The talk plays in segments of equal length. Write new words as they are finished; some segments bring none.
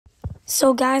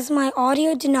So guys, my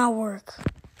audio did not work.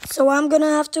 So I'm gonna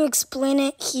have to explain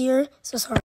it here. So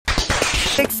sorry.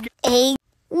 Hey,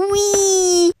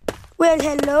 wee. Well,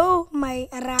 hello, my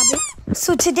rabbit.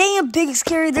 So today in Big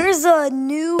Scary, there's a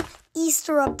new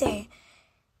Easter update.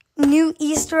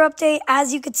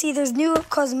 As you can see, there's new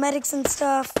cosmetics and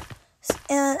stuff.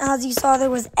 And as you saw, there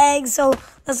was eggs. So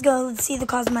let's go. Let's see the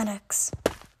cosmetics.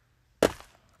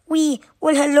 Well,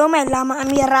 hello, my llama. I'm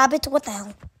your rabbit. What the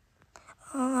hell?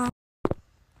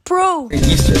 Bro.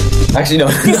 Easter. Actually, no.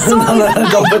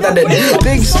 Don't put that in.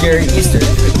 Big Scary Easter.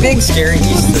 Big Scary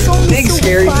Easter. Big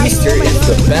Scary Easter is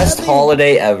the best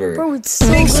holiday ever. Bro, it's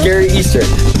so Big Scary Easter.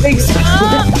 Big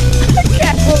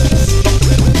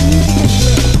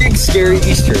Scary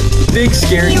Easter. Big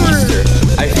Scary Easter.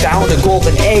 I found a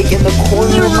golden egg in the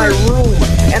corner of my room,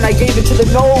 and I gave it to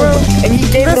the gnome, and he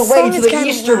gave it away to the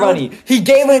Easter bunny. He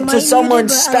gave it to someone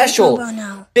special.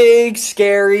 Big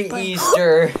Scary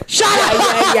Easter. Shut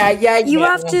up! Yeah. You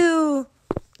have to...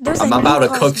 I'm about to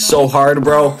cook so hard,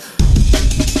 bro.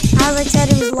 As I said,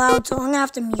 it was loud, so I'm gonna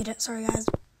have to mute it. Sorry, guys.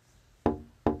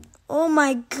 Oh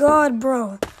my god,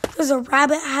 bro. There's a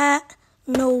rabbit hat.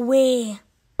 No way.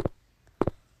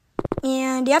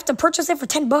 And you have to purchase it for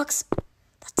 $10.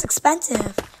 That's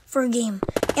expensive for a game.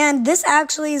 And this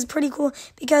actually is pretty cool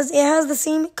because it has the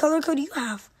same color code you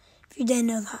have, if you didn't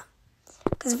know that.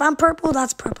 Because if I'm purple,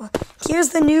 that's purple. Here's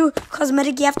the new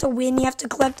cosmetic you have to win. You have to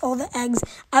collect all the eggs.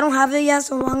 I don't have it yet,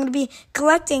 so I'm going to be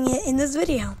collecting it in this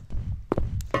video.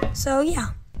 So, yeah.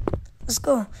 Let's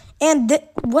go. And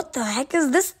what the heck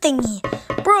is this thingy?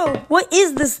 Bro, what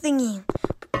is this thingy?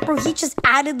 Bro, he just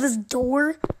added this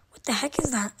door. What the heck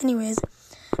is that? Anyways,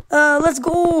 let's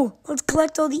go. Let's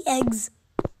collect all the eggs.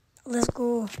 Let's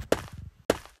go.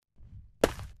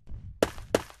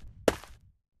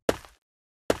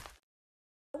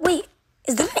 Wait,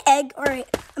 is that an egg? Alright,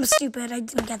 I'm stupid. I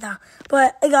didn't get that.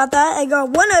 But I got that. I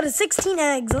got 1 out of 16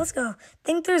 eggs. Let's go. I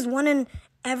think there's 1 in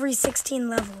every 16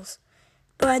 levels.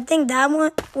 But I think that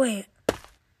one... Wait.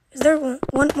 Is there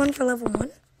one for level 1?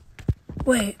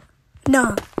 Wait.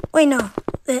 No. Wait, no.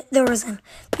 There isn't.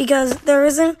 Because there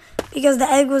isn't. Because the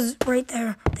egg was right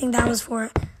there. I think that was for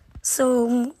it.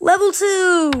 So, level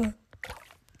 2.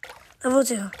 Level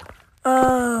 2.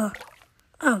 Oh,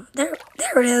 there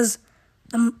it is.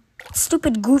 The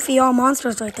stupid goofy all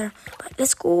monsters right there. But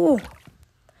it's cool.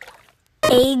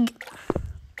 Egg.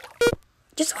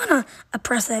 Just wanna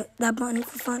press that button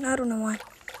for fun. I don't know why.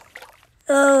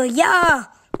 Yeah.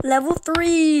 Level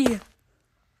 3.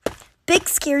 Big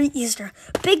Scary Easter.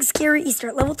 Big Scary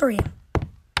Easter. Level 3.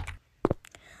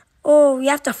 Oh, you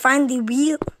have to find the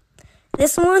wheel.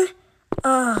 This one?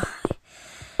 Oh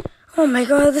my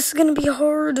god, this is gonna be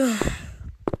hard.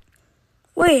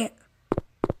 Wait.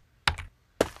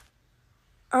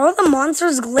 Are all the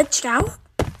monsters glitched out?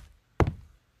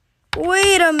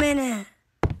 Wait a minute.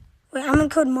 Wait, I'm in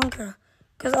Code Monker.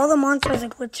 Because all the monsters are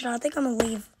glitched out. I think I'm gonna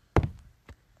leave.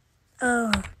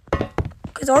 Oh.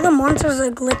 Because all the monsters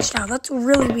are glitched out. That's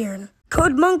really weird.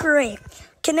 Code Monker 8.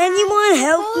 Can anyone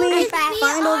help me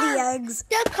find all the eggs?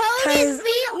 The code is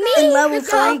in level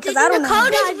 3, because I don't know.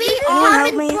 Anyone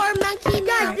help me?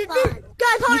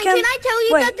 Guys, hold on. Can I tell you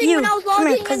something? When I was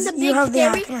logging in the Big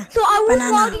Scary, so I was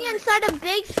logging inside a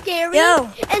Big Scary,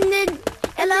 and then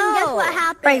guess what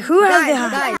happened? Right, who has the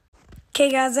hat? Okay,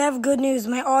 guys, I have good news.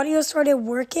 My audio started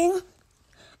working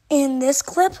in this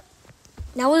clip.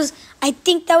 I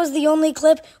think that was the only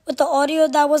clip with the audio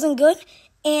that wasn't good.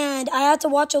 And I had to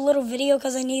watch a little video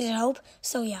because I needed help.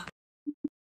 So, yeah.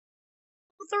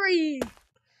 3.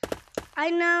 I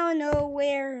now know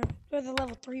where the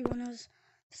level 3 one is.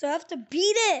 So, I have to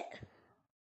beat it.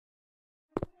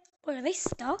 Wait, are they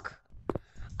stuck?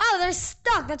 Oh, they're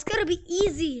stuck. That's going to be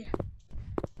easy.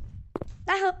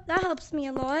 That helps me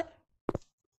a lot.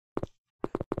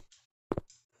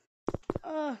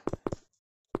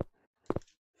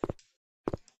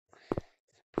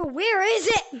 But where is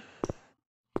it?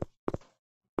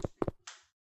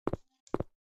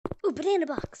 Ooh, banana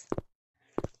box.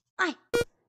 Aye.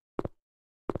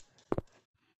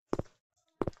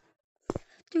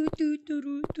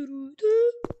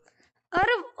 Out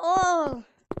of all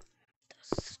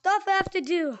the stuff I have to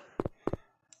do,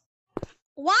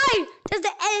 why does the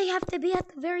egg have to be at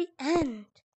the very end?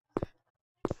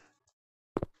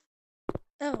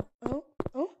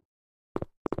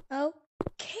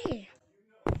 Okay.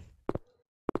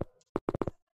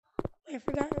 Wait, I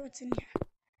forgot what's in here.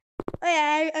 Oh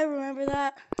yeah, I remember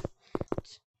that.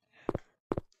 It's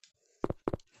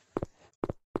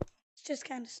just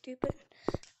kind of stupid.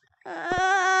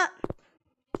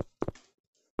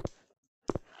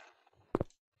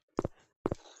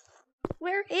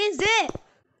 Where is it?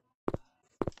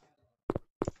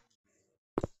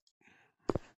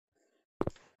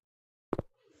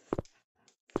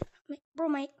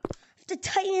 Bro, I have to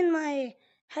tighten my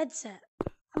headset.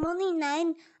 I'm only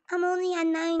 9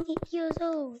 years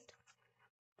old.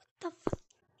 What the fuck?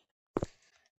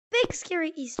 Big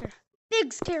scary Easter.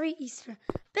 Big scary Easter.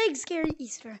 Big scary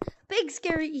Easter. Big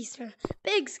scary Easter.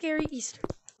 Big scary Easter.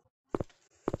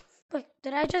 Wait,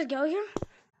 did I just go here?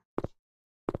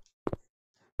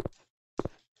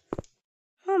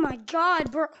 Oh my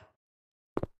god, bro.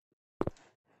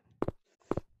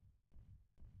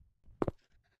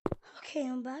 Okay,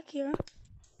 I'm back here.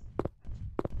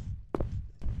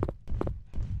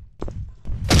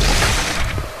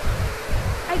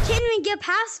 I can't even get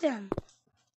past him.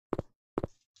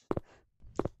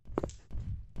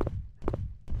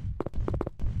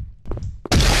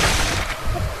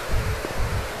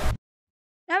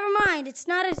 Never mind, it's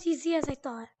not as easy as I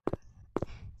thought.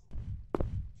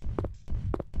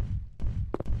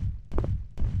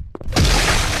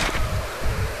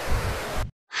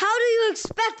 How do you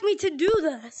expect me to do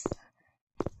this?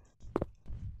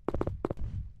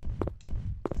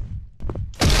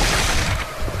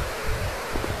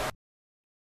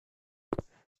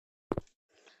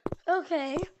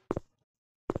 Okay.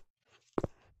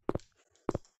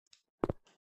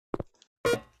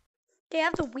 They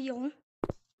have the wheel.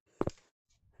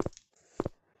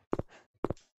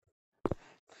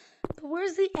 But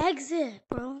where's the exit,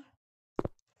 bro?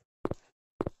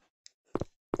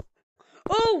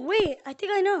 Oh, wait, I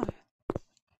think I know.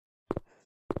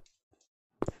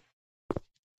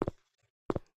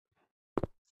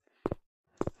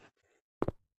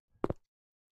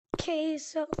 Okay,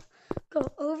 so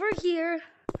go over here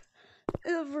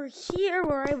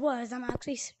where I was. I'm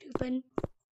actually stupid.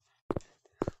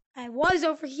 I was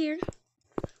over here,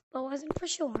 but wasn't for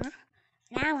sure.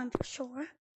 Now I'm for sure.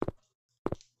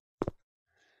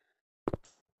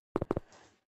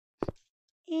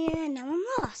 And now I'm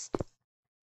lost.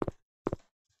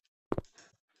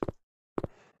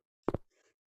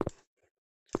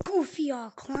 Goofy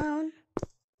old clown.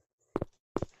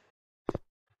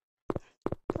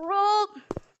 Bro.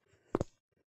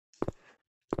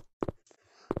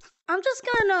 I'm just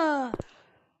gonna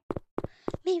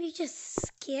maybe just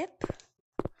skip.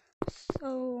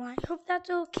 So I hope that's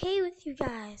okay with you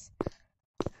guys.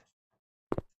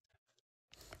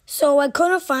 So I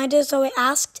couldn't find it, so I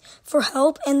asked for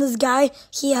help, and this guy,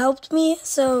 he helped me,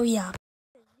 so yeah.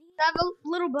 I have a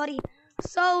little buddy.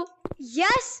 So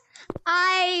yes,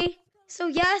 I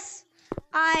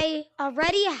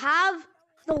already have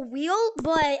the wheel,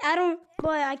 but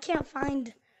I can't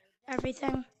find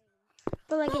everything.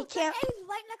 But like I can't. The egg's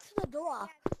right next to the door.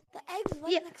 The egg's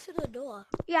right next to the door.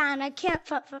 Yeah, and I can't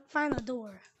find the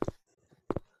door.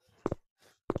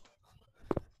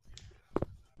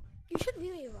 You should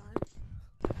really run.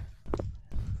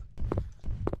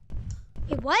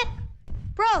 Wait, what?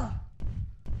 Bro,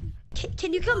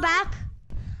 can you come back?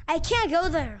 I can't go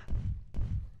there.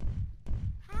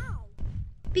 How?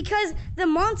 Because the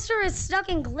monster is stuck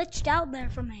and glitched out there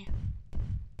for me.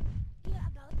 Yeah,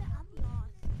 about that, I'm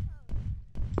lost.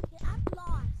 Yeah, I'm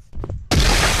lost.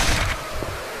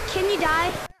 Can you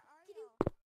die?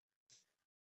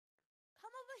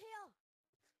 Come over here.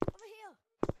 Over here.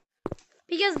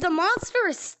 Because the monster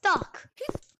is stuck.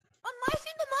 On my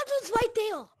scene, the monster's right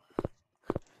there.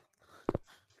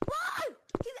 Run!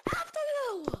 He's after you.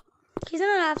 He's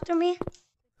not after me. On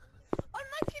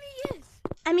my scene, he is.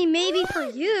 I mean, maybe for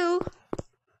you.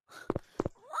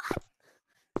 What?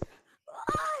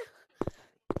 Run!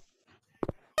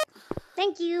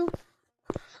 Thank you.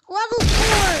 Level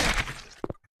 4.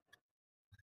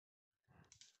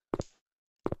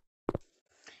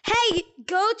 Hey,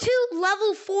 go to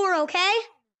level 4, okay?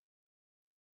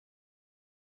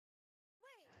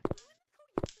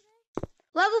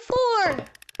 Level 4.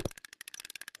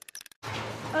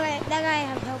 Okay, that guy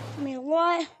has helped me a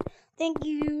lot. Thank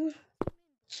you.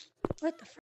 What the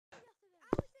frick?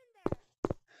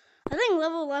 I think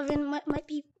level 11 might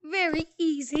be very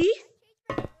easy.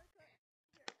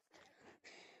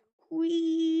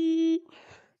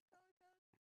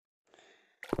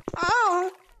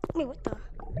 Oh! Wait, what the?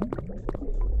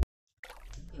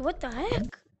 Wait, what the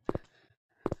heck?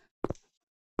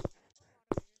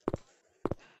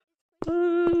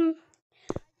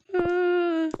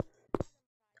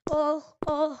 Oh.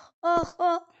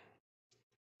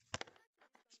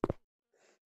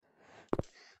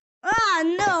 Ah,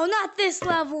 no, not this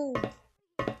level.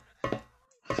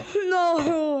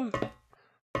 No.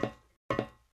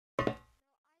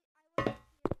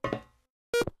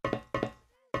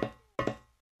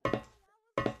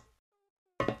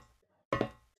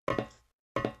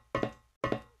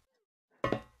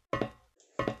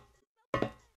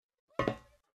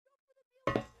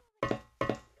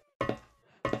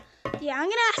 Yeah, I'm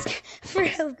gonna ask for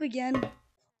help again.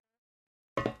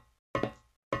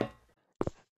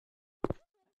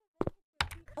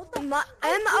 Monker.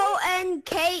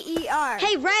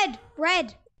 Hey, Red.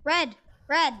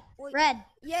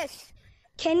 Yes.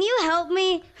 Can you help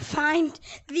me find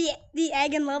the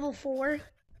egg in level 4?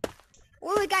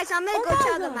 Wait, guys, I'm gonna go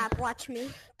to the map. Watch me.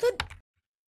 So,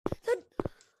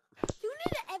 you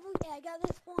need every egg at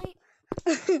this point.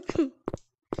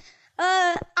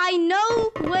 I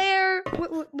know where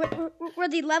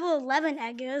the level 11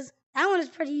 egg is. That one is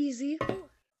pretty easy.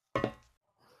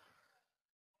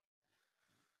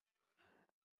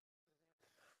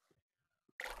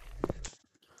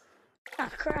 Oh,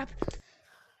 crap.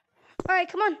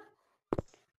 Alright, come on.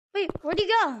 Wait, where'd you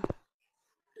go?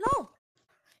 No.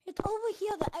 It's over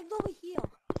here. The egg's over here.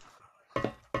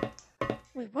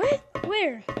 Wait, what?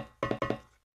 Where?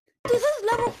 This is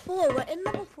level 4. We're in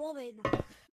level 4 right now.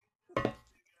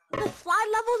 The slide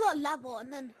levels are level,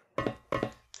 and then...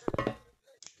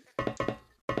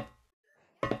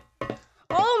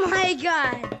 Oh my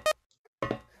god!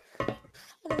 Okay,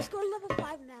 let's go to level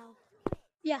 5 now.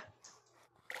 Yeah.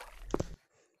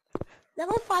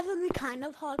 Level 5 will be kind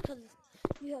of hard because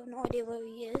you have no idea where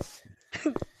he is.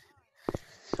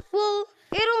 Well,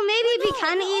 it'll maybe be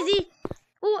kind of easy.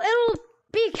 Well, it'll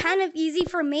be kind of easy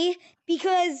for me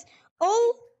because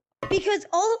all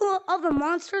of the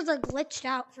monsters are glitched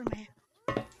out for me.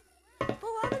 But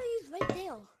why are these right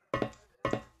there?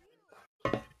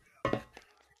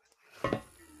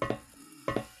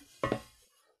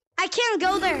 I can't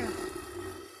go there.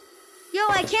 Yo,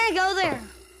 I can't go there.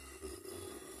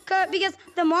 Because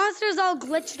the monsters all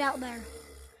glitched out there.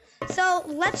 So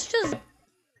let's just,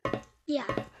 yeah.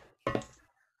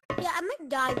 Yeah, I might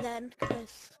die then,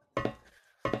 because...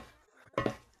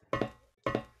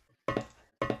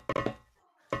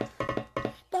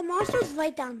 The monster's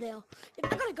right down there.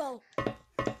 If I gotta go.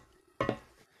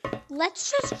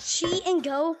 Let's just cheat and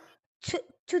go to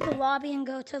the lobby and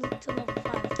go to level 5.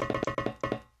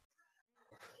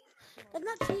 That's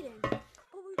not cheating.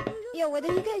 Yo, what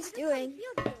are you guys doing?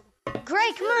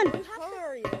 Gray, come on. What color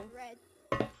are you? Red.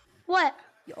 What?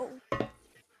 Yo.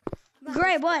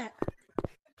 Gray, what?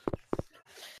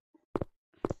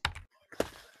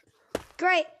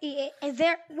 Gray, is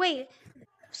there, wait,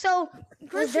 so,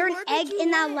 was there an egg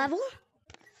in that level?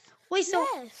 Wait, so,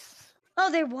 yes.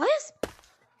 Oh, there was?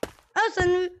 Oh,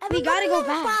 so we gotta go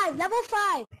back. Level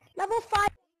 5.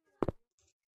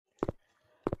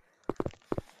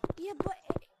 Yeah, but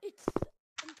it's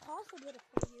impossible to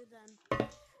play you then.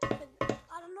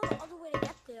 I don't know the other way to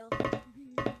get there.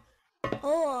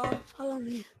 Oh, follow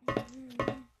me. I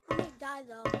might die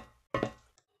though.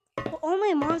 Well, all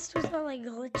my monsters are like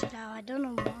glitched out. I don't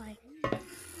know why.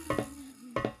 I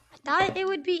thought it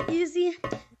would be easy.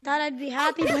 Thought I'd be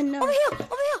happy, but no. Over here!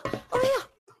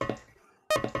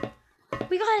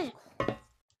 We got it.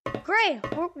 Gray,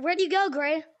 where'd you go,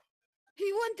 Gray?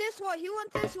 He went this way.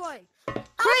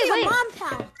 Gray, wait. Mom's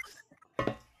house.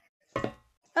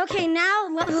 Okay, now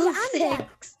level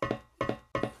 6.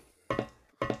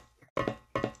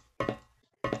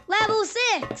 Level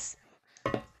 6.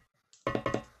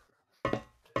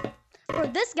 Bro,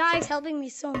 this guy's helping me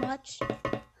so much.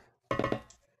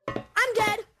 I'm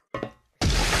dead.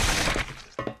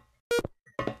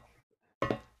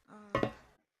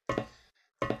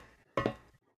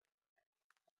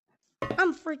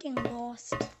 I'm freaking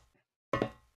lost.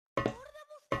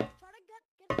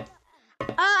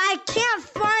 I can't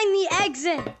find the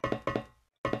exit.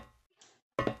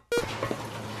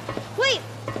 Wait.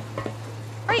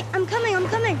 Alright, I'm coming. I'm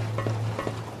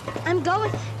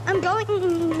going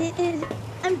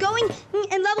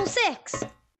in level 6.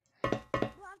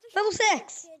 Level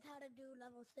 6.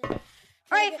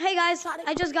 Alright, hey guys,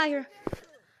 I just got here.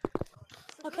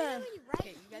 Okay. You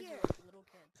guys are little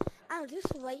kids. I'm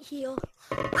just right here.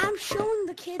 I'm showing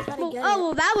the kids how to get it. Oh,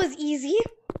 well, that was easy.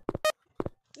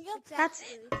 That's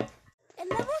it.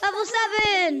 Level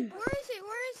 7.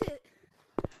 Where is it?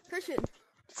 Christian.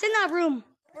 It's in that room.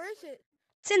 Where is it?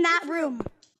 It's in that room.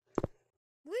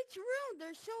 Which room?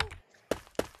 There's so...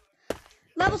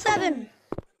 Level 7.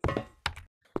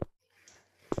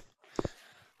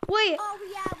 Wait. Oh,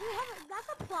 yeah, that's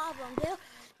a problem.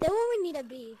 They're where we need to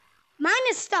be. Mine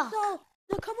is stuck. So,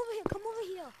 no, come over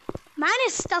here. Mine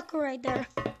is stuck right there.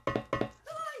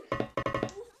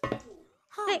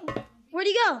 Huh. Hey, where'd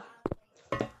you go?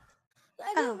 The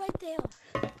egg is right there.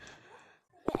 The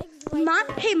egg's right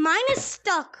there. Hey, mine is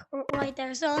stuck right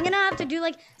there, so I'm gonna have to do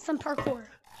like some parkour.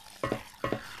 No,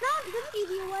 there's an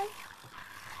easier way.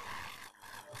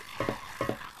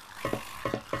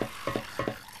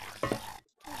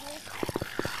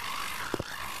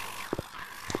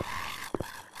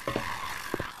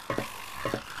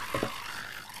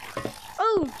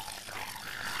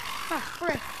 Oh,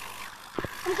 frick.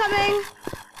 I'm coming.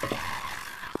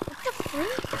 What the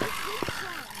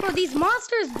frick? Bro, these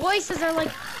monsters' voices are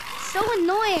like so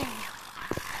annoying.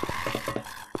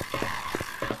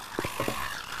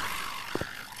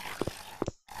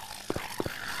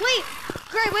 Wait,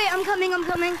 great, wait, I'm coming.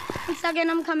 1 second,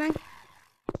 I'm coming.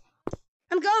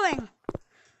 I'm going.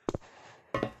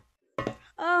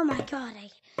 Oh my god,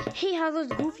 I hate how those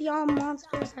goofy arm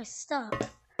monsters are stuck.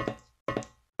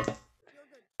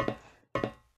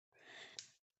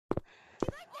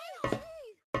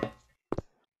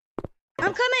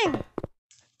 I'm coming.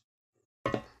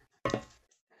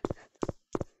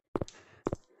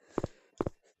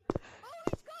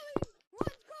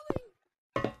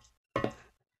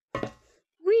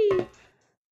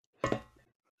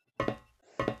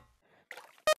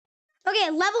 Okay,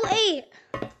 level 8.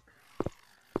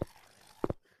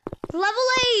 Level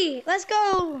 8. Let's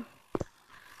go.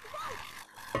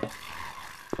 Okay,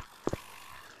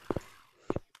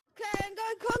 I'm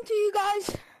gonna come to you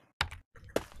guys.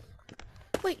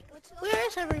 Wait, where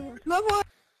is everyone? Level 8.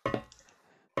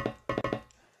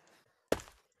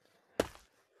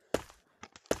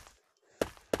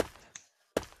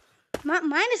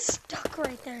 Mine is stuck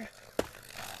right there.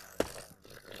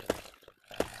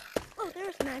 Oh,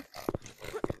 there's Max.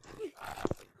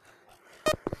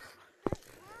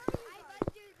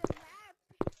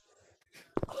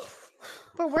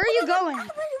 But where are you going?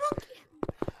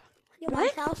 Your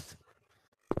mom's house.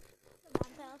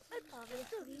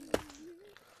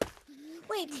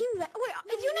 Wait, Team Red. Wait,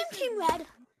 is your name Team Red?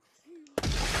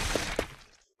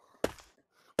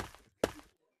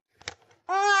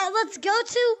 Let's go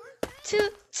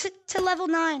to level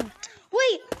 9.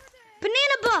 Wait,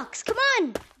 banana box. Come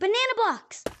on, banana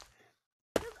box.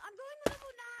 I'm going to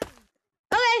level 9.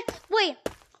 Okay, wait.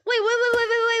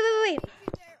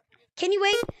 Can you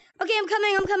wait? Okay, I'm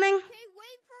coming. Okay,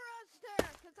 wait for us there,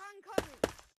 cause I'm coming.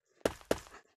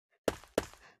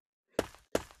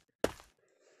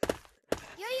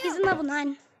 Yeah. He's in level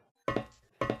 9.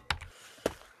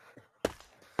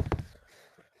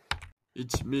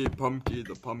 It's me, Pumpkin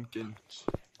the Pumpkin.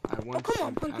 I want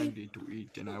some candy to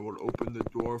eat and I will open the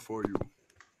door for you.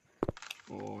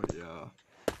 Oh yeah.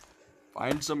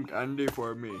 Find some candy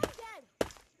for me.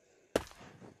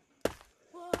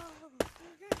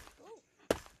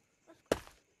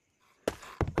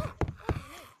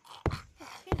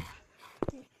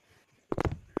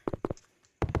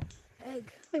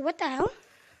 Egg. Wait, what the hell?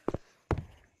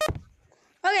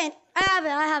 Okay, I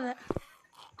have it.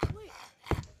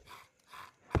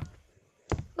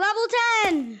 Level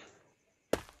 10!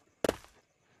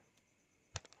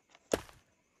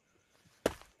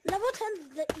 Level 10 is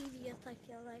the easiest, I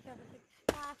feel like.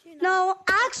 Actually, No,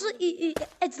 actually,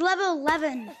 it's level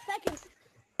 11. A second.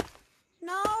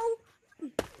 No,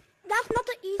 that's not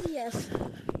the easiest.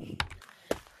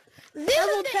 This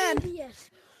level is the 10. Easiest.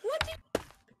 What did...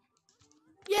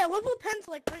 Yeah, level 10's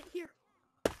like right here.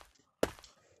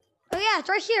 Oh yeah, it's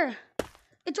right here.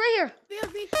 It's right here.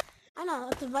 I know,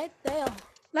 it's right there.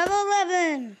 Level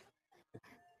 11.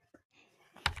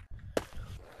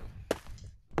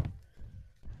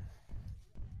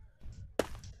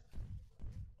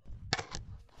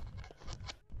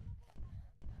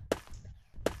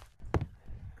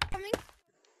 Coming.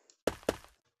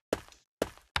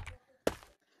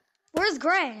 Where's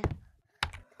Gray?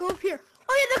 Go up here.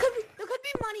 Oh yeah, there could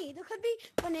be money. There could be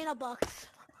banana bucks.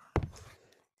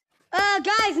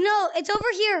 Guys, no, it's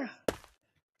over here.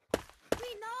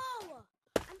 Wait, no.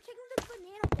 I'm checking this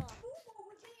banana box.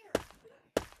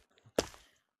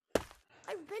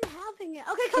 I've been having it.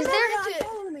 Okay, come on.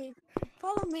 Follow me.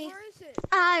 Follow me. Where is it?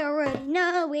 I already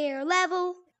know where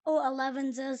level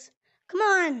 11 is. Come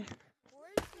on.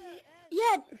 Where is it?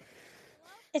 Yeah.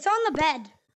 It's on the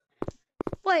bed.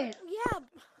 Wait. Yeah.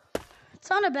 It's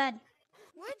on a bed.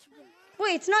 Which bed?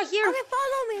 Wait, it's not here. Okay,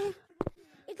 follow me.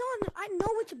 It's on. I know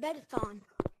which bed it's on.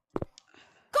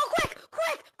 Go quick!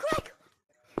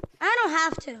 I don't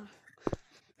have to.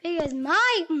 Because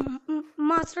my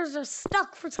monsters are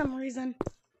stuck for some reason.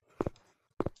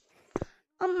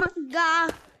 Oh my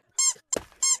god.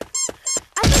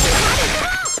 I think you had it.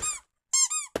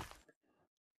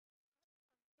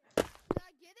 Did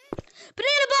I get it?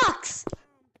 Banana box!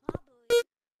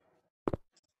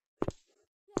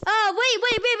 Probably.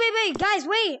 Wait. Guys,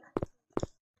 wait.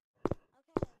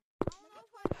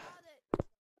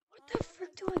 What the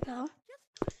frick do I go?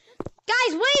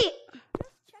 Guys, wait!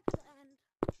 Just check the end.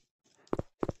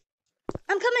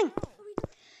 I'm coming.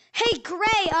 Hey,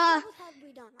 Gray, What have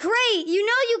we done? Gray, you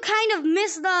know you kind of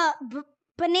missed the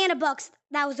banana box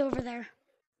that was over there.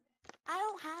 I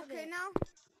don't have it. Okay, now.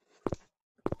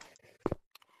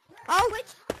 Oh,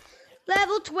 which?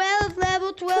 level 12,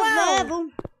 level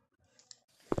 12.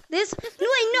 This, no,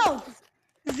 wait, no.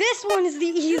 This one is the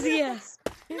easiest.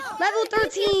 No, level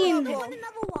 13.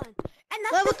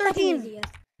 Level 13.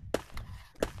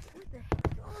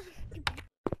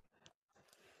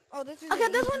 Oh, this is okay.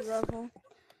 This one's level.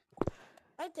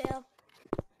 Right there.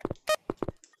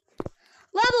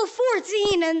 Level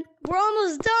 14, and we're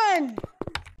almost done.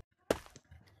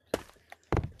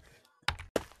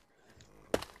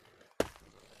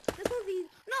 This one's easy.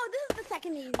 No, this is the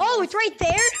second easiest. Oh, it's right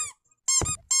there?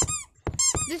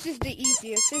 This is the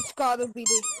easiest. It's gotta be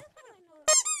the...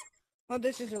 Oh,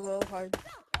 this is a little hard.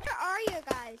 Where are you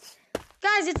guys?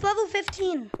 Guys, it's level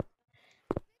 15.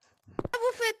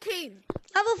 Level 15.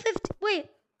 Level 15. Wait,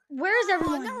 where's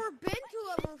everyone? I've never been to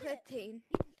level 15.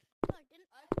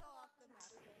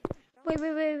 Wait.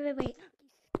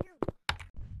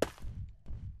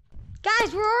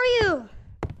 Guys, where are you?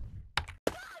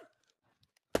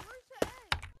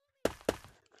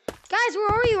 Guys, where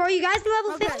are you? Are you guys in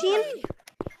level 15?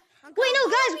 Wait, no,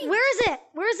 guys, where is it?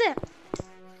 Where is it?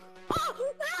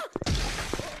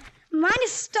 Mine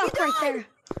is stuck right there. In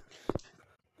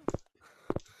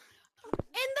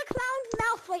the clown's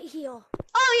mouth right here.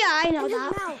 Oh, yeah, I know In that.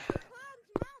 his mouth.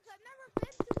 I've never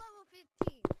been to level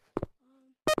 15.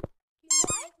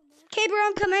 What? Okay, bro,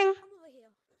 I'm coming. Come over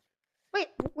here. Wait,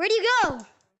 where do you go?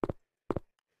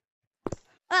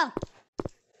 Oh.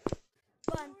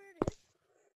 Run.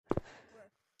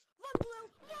 Run, Blue.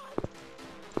 Run.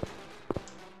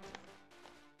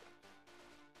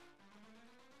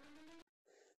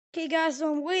 Okay, guys,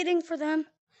 so I'm waiting for them.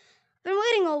 Been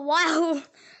waiting a while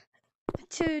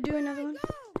to do another one.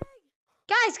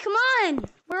 Guys, come on!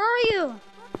 Where are you?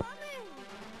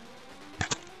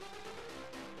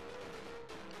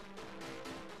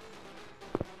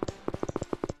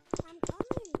 I'm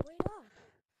coming. Wait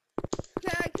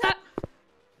up.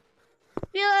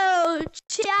 Yo,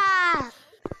 chat!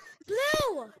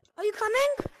 Blue! Are you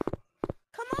coming?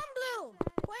 Come on, Blue!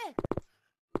 Quick!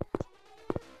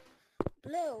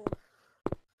 Blue.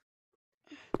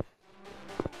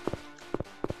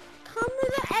 Come to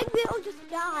the exit or just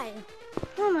die.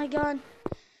 Oh my god.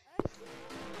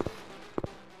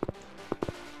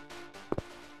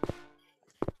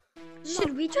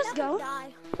 Should we just go?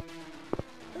 Die.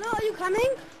 Blue, are you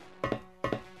coming? I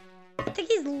think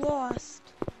he's lost.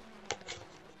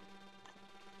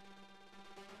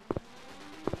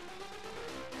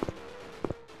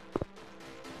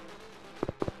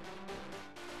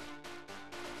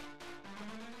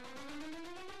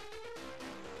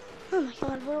 Oh my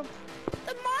god, bro.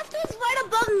 The monster's right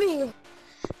above me.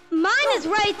 Mine is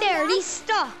right there. He's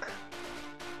stuck.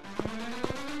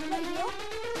 Right here?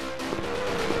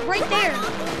 Right there.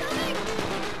 I'm coming.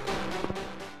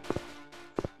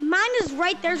 Mine is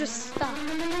right there, just stuck.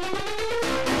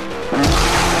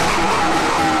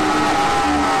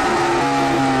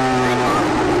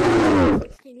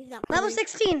 Level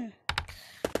 16.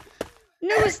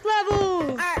 Newest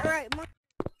level. Alright.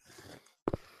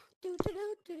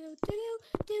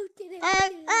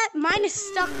 Mine is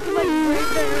stuck like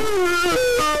right there.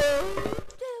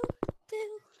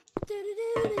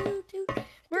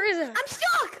 Where is it? I'm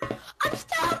stuck! I'm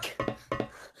stuck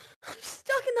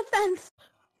in the fence.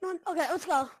 No, okay, let's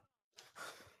go.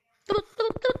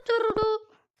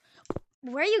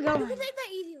 Where are you You going? can take the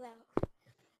easy route.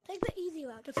 Take the easy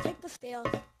route. Just take the stairs.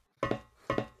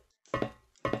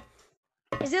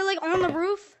 Is it like on the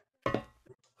roof?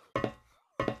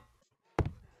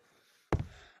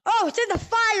 Oh, it's in the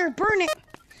fire. Burn it.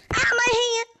 Ah, my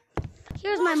hand.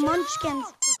 Here's my munchkins.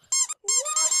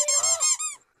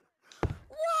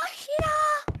 Wash it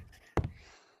up!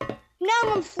 Now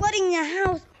I'm flooding your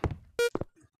house.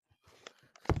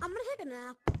 I'm gonna take a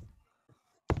nap.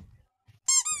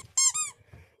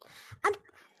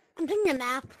 I'm taking a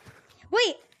nap.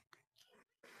 Wait.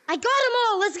 I got them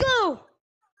all. Let's go.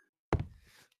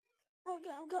 Okay,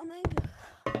 I'm coming.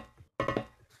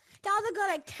 That was a good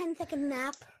like 10-second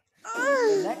nap.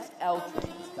 The next L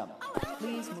train is coming.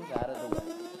 Please move out of the way.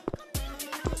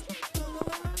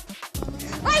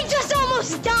 I just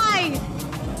almost died.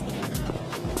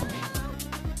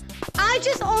 I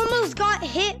just almost got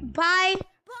hit by... But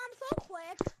I'm so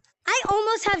quick. I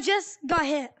almost have just got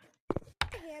hit.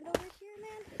 Hand over here,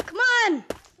 man. Come on. You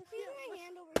see my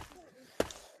hand over here?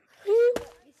 You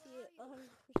see it?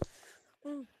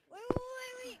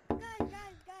 Wait. Guys.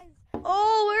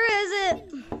 Oh, where is it?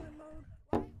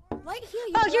 Right here.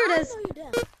 Oh, here it is. No, you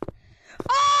didn't.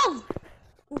 Oh!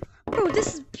 Bro,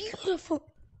 this is beautiful.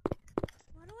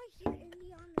 Why do I hear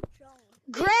Indiana Jones?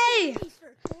 Gray.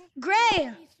 Easter. Gray.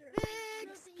 Easter. Big,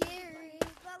 scary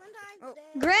Valentine's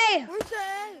Day. Gray. We're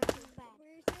safe. We're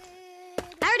safe.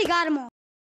 already got them all.